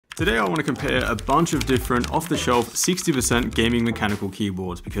Today I want to compare a bunch of different off-the-shelf 60% gaming mechanical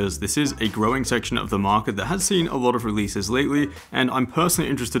keyboards because this is a growing section of the market that has seen a lot of releases lately, and I'm personally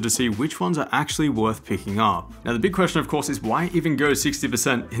interested to see which ones are actually worth picking up. Now the big question of course is why even go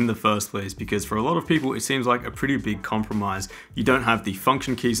 60% in the first place, because for a lot of people it seems like a pretty big compromise. You don't have the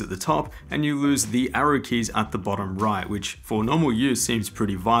function keys at the top and you lose the arrow keys at the bottom right, which for normal use seems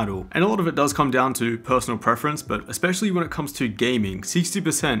pretty vital. And a lot of it does come down to personal preference, but especially when it comes to gaming,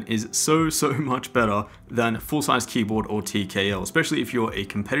 60% is so much better than full-size keyboard or TKL, especially if you're a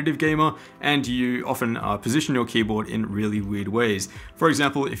competitive gamer and you often position your keyboard in really weird ways. For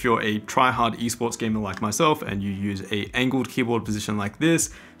example, if you're a try-hard esports gamer like myself and you use a angled keyboard position like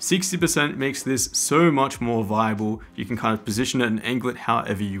this, 60% makes this so much more viable. You can kind of position it and angle it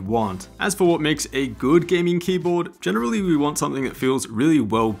however you want. As for what makes a good gaming keyboard, generally we want something that feels really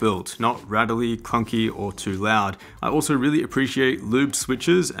well built, not rattly, clunky, or too loud. I also really appreciate lubed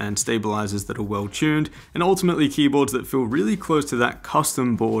switches and stabilizers that are well tuned, and ultimately keyboards that feel really close to that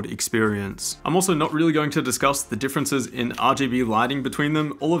custom board experience. I'm also not really going to discuss the differences in RGB lighting between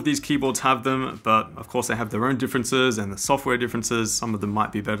them. All of these keyboards have them, but of course they have their own differences and the software differences. Some of them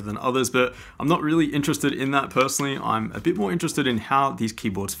might be better than others, but I'm not really interested in that personally. I'm a bit more interested in how these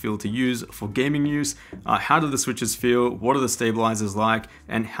keyboards feel to use for gaming use. How do the switches feel? What are the stabilizers like?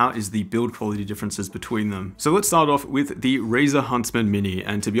 And how is the build quality differences between them? So let's start off with the Razer Huntsman Mini,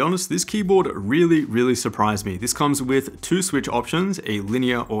 and to be honest, this keyboard really surprised me. This comes with two switch options, a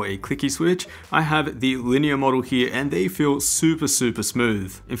linear or a clicky switch. I have the linear model here and they feel super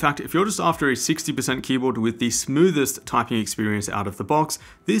smooth. In fact, if you're just after a 60% keyboard with the smoothest typing experience out of the box,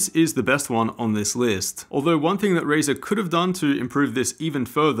 this is the best one on this list. Although one thing that Razer could have done to improve this even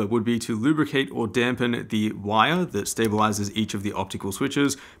further would be to lubricate or dampen the wire that stabilizes each of the optical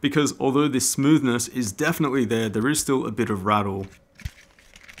switches, because although this smoothness is definitely there, there is still a bit of rattle.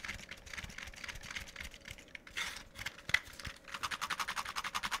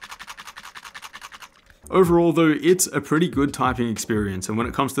 Overall though, it's a pretty good typing experience, and when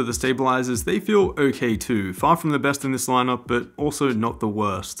it comes to the stabilizers, they feel okay too. Far from the best in this lineup, but also not the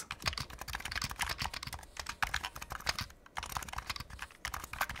worst.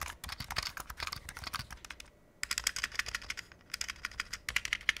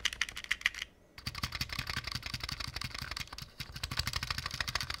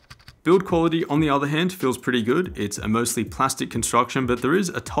 Build quality, on the other hand, feels pretty good. It's a mostly plastic construction, but there is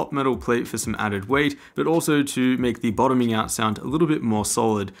a top metal plate for some added weight, but also to make the bottoming out sound a little bit more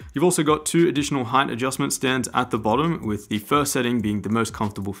solid. You've also got two additional height adjustment stands at the bottom, with the first setting being the most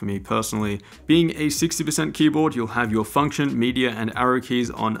comfortable for me personally. Being a 60% keyboard, you'll have your function, media, and arrow keys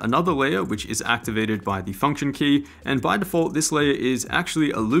on another layer, which is activated by the function key, and by default, this layer is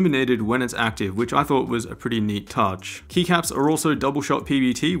actually illuminated when it's active, which I thought was a pretty neat touch. Keycaps are also double shot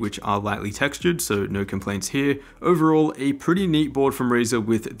PBT, which are lightly textured, so no complaints here. Overall, a pretty neat board from Razer,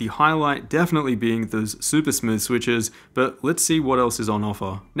 with the highlight definitely being those super smooth switches, but let's see what else is on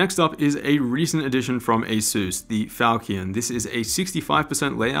offer. Next up is a recent addition from ASUS, the Falcon. This is a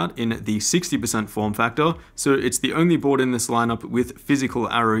 65% layout in the 60% form factor, so it's the only board in this lineup with physical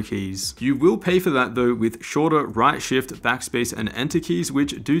arrow keys. You will pay for that though with shorter right shift, backspace, and enter keys,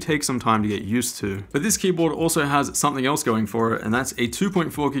 which do take some time to get used to. But this keyboard also has something else going for it, and that's a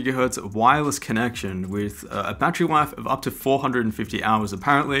 2.4 GHz wireless connection with a battery life of up to 450 hours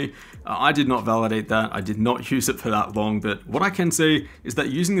apparently. I did not validate that, I did not use it for that long, but what I can say is that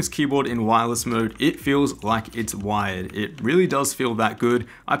using this keyboard in wireless mode, it feels like it's wired. It really does feel that good.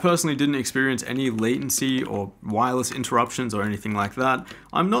 I personally didn't experience any latency or wireless interruptions or anything like that.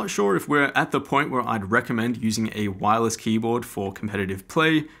 I'm not sure if we're at the point where I'd recommend using a wireless keyboard for competitive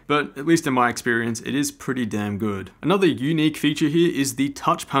play, but at least in my experience, it is pretty damn good. Another unique feature here is the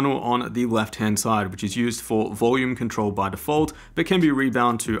touch panel on the left hand side, which is used for volume control by default, but can be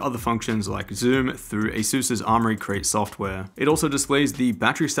rebound to other functions like zoom through ASUS's Armoury Crate software. It also displays the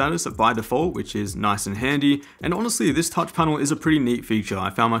battery status by default, which is nice and handy, and honestly this touch panel is a pretty neat feature. I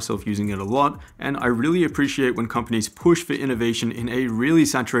found myself using it a lot, and I really appreciate when companies push for innovation in a really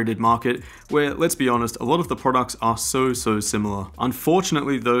saturated market where, let's be honest, a lot of the products are so similar.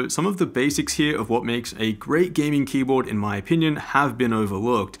 Unfortunately though, some of the basics here of what makes a great gaming keyboard in my opinion have been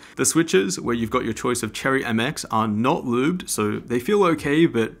overlooked. The switches, where you've got your choice of Cherry MX, are not lubed, so they feel okay,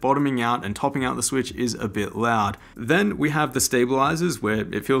 but bottoming out and topping out the switch is a bit loud. Then we have the stabilizers, where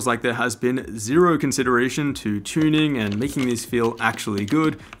it feels like there has been zero consideration to tuning and making these feel actually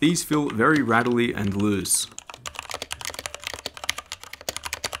good. These feel very rattly and loose.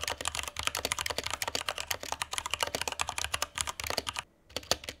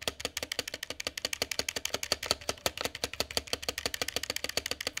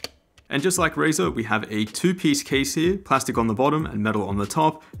 And just like Razer, we have a two-piece case here, plastic on the bottom and metal on the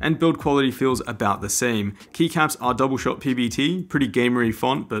top, and build quality feels about the same. Keycaps are double shot PBT, pretty gamery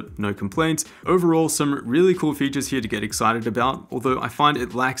font, but no complaints. Overall, some really cool features here to get excited about, although I find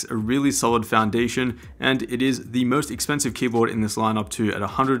it lacks a really solid foundation, and it is the most expensive keyboard in this lineup too at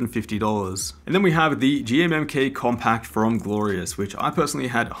 $150. And then we have the GMMK Compact from Glorious, which I personally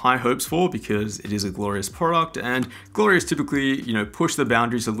had high hopes for because it is a Glorious product, and Glorious typically, push the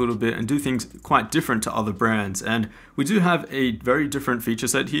boundaries a little bit and do things quite different to other brands. And we do have a very different feature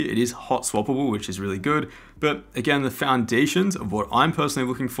set here. It is hot swappable, which is really good. But again, the foundations of what I'm personally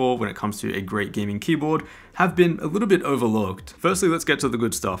looking for when it comes to a great gaming keyboard have been a little bit overlooked. Firstly, let's get to the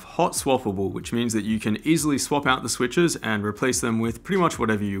good stuff. Hot swappable, which means that you can easily swap out the switches and replace them with pretty much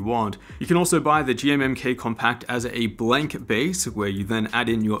whatever you want. You can also buy the GMMK Compact as a blank base, where you then add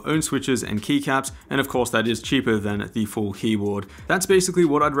in your own switches and keycaps, and of course that is cheaper than the full keyboard. That's basically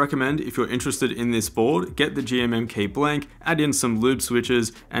what I'd recommend if you're interested in this board. Get the GMMK blank, add in some lube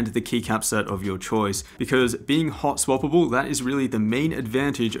switches, and the keycap set of your choice, because being hot swappable, that is really the main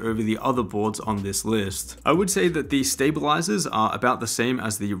advantage over the other boards on this list. I would say that the stabilizers are about the same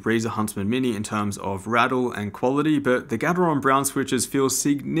as the Razer Huntsman Mini in terms of rattle and quality, but the Gateron Brown switches feel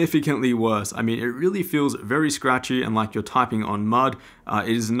significantly worse. I mean, it really feels very scratchy and like you're typing on mud.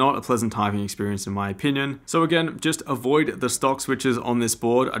 It is not a pleasant typing experience in my opinion. So again, just avoid the stock switches on this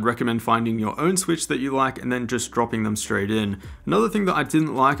board. I'd recommend finding your own switch that you like and then just dropping them straight in. Another thing that I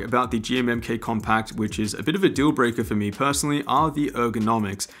didn't like about the GMMK Compact, which is a bit of a deal breaker for me personally, are the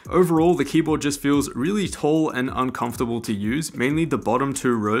ergonomics. Overall, the keyboard just feels really tall and uncomfortable to use, mainly the bottom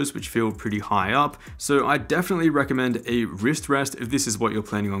two rows, which feel pretty high up. So I definitely recommend a wrist rest if this is what you're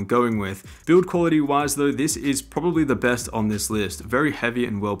planning on going with. Build quality wise though, this is probably the best on this list. Very heavy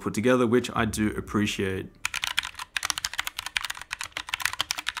and well put together, which I do appreciate.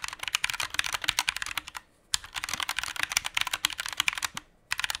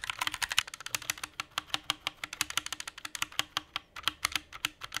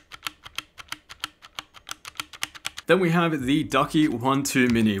 Then we have the Ducky 1-2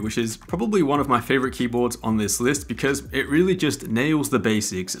 Mini, which is probably one of my favorite keyboards on this list because it really just nails the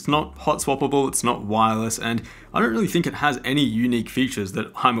basics. It's not hot swappable, it's not wireless, and I don't really think it has any unique features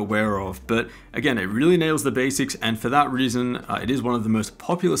that I'm aware of, but again, it really nails the basics, and for that reason, it is one of the most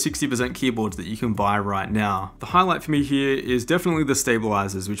popular 60% keyboards that you can buy right now. The highlight for me here is definitely the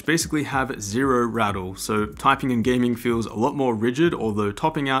stabilizers, which basically have zero rattle, so typing and gaming feels a lot more rigid, although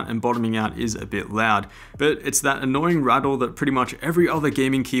topping out and bottoming out is a bit loud, but it's that annoying rattle that pretty much every other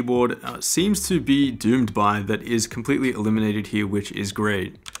gaming keyboard seems to be doomed by that is completely eliminated here, which is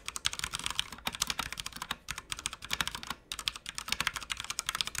great.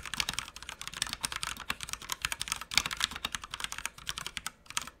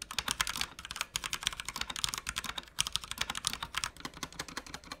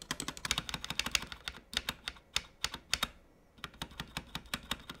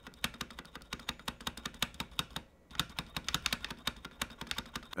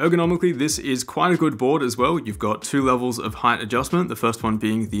 Ergonomically, this is quite a good board as well. You've got two levels of height adjustment, the first one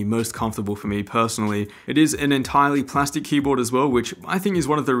being the most comfortable for me personally. It is an entirely plastic keyboard as well, which I think is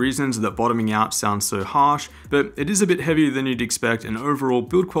one of the reasons that bottoming out sounds so harsh, but it is a bit heavier than you'd expect, and overall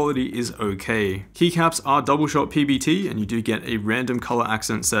build quality is okay. Keycaps are double shot PBT, and you do get a random color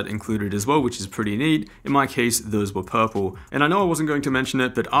accent set included as well, which is pretty neat. In my case, those were purple. And I know I wasn't going to mention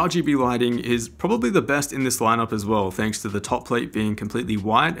it, but RGB lighting is probably the best in this lineup as well, thanks to the top plate being completely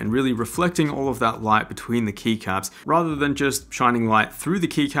white and really reflecting all of that light between the keycaps, rather than just shining light through the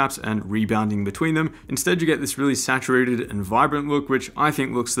keycaps and rebounding between them. Instead, you get this really saturated and vibrant look, which I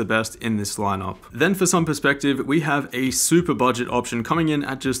think looks the best in this lineup. Then for some perspective, we have a super budget option coming in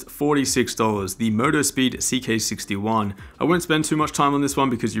at just $46, the MotoSpeed CK61. I won't spend too much time on this one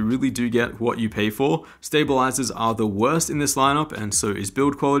because you really do get what you pay for. Stabilizers are the worst in this lineup, and so is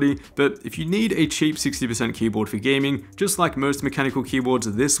build quality, but if you need a cheap 60% keyboard for gaming, just like most mechanical keyboards,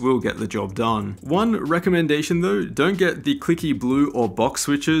 this will get the job done. One recommendation though, don't get the clicky blue or box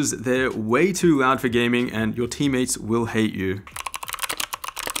switches. They're way too loud for gaming and your teammates will hate you.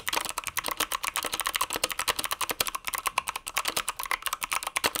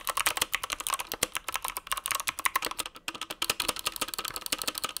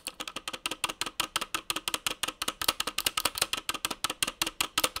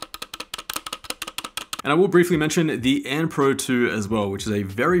 And I will briefly mention the Pro 2 as well, which is a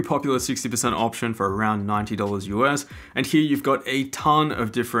very popular 60% option for around $90 US. And here you've got a ton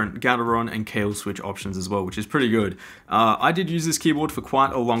of different Gateron and Kale switch options as well, which is pretty good. I did use this keyboard for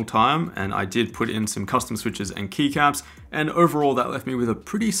quite a long time, and I did put in some custom switches and keycaps, and overall that left me with a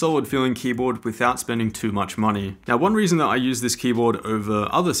pretty solid feeling keyboard without spending too much money. Now, one reason that I use this keyboard over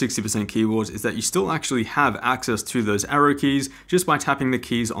other 60% keyboards is that you still actually have access to those arrow keys just by tapping the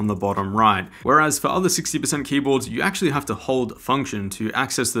keys on the bottom right. Whereas for other 60% keyboards, you actually have to hold function to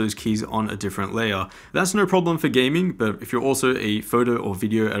access those keys on a different layer. That's no problem for gaming, but if you're also a photo or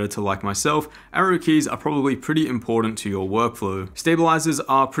video editor like myself, arrow keys are probably pretty important to your workflow. Stabilizers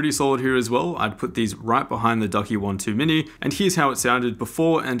are pretty solid here as well. I'd put these right behind the Ducky 1-2 Mini, and here's how it sounded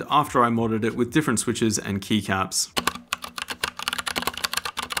before and after I modded it with different switches and keycaps.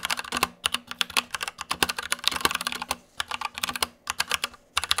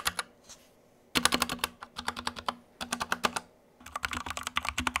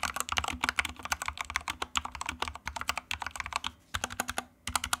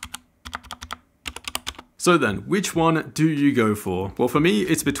 So then, which one do you go for? Well, for me,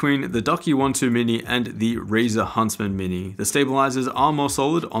 it's between the Ducky 1-2 Mini and the Razer Huntsman Mini. The stabilizers are more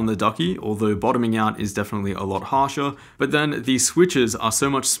solid on the Ducky, although bottoming out is definitely a lot harsher, but then the switches are so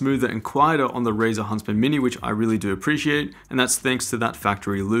much smoother and quieter on the Razer Huntsman Mini, which I really do appreciate, and that's thanks to that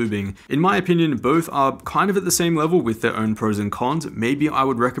factory lubing. In my opinion, both are kind of at the same level with their own pros and cons. Maybe I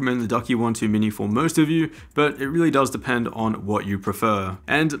would recommend the Ducky 1-2 Mini for most of you, but it really does depend on what you prefer.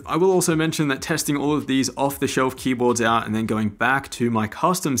 And I will also mention that testing all of these off-the-shelf keyboards out and then going back to my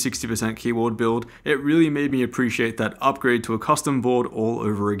custom 60% keyboard build, it really made me appreciate that upgrade to a custom board all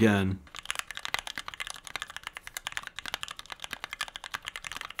over again.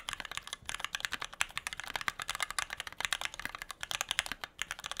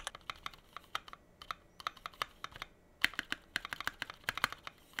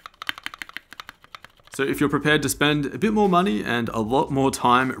 So if you're prepared to spend a bit more money and a lot more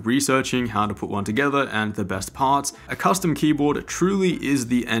time researching how to put one together and the best parts, a custom keyboard truly is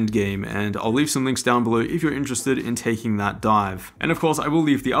the end game, and I'll leave some links down below if you're interested in taking that dive. And of course, I will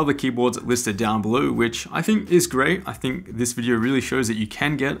leave the other keyboards listed down below, which I think is great. I think this video really shows that you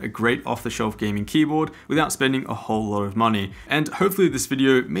can get a great off-the-shelf gaming keyboard without spending a whole lot of money. And hopefully this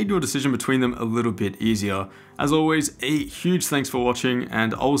video made your decision between them a little bit easier. As always, a huge thanks for watching,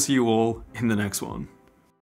 and I will see you all in the next one.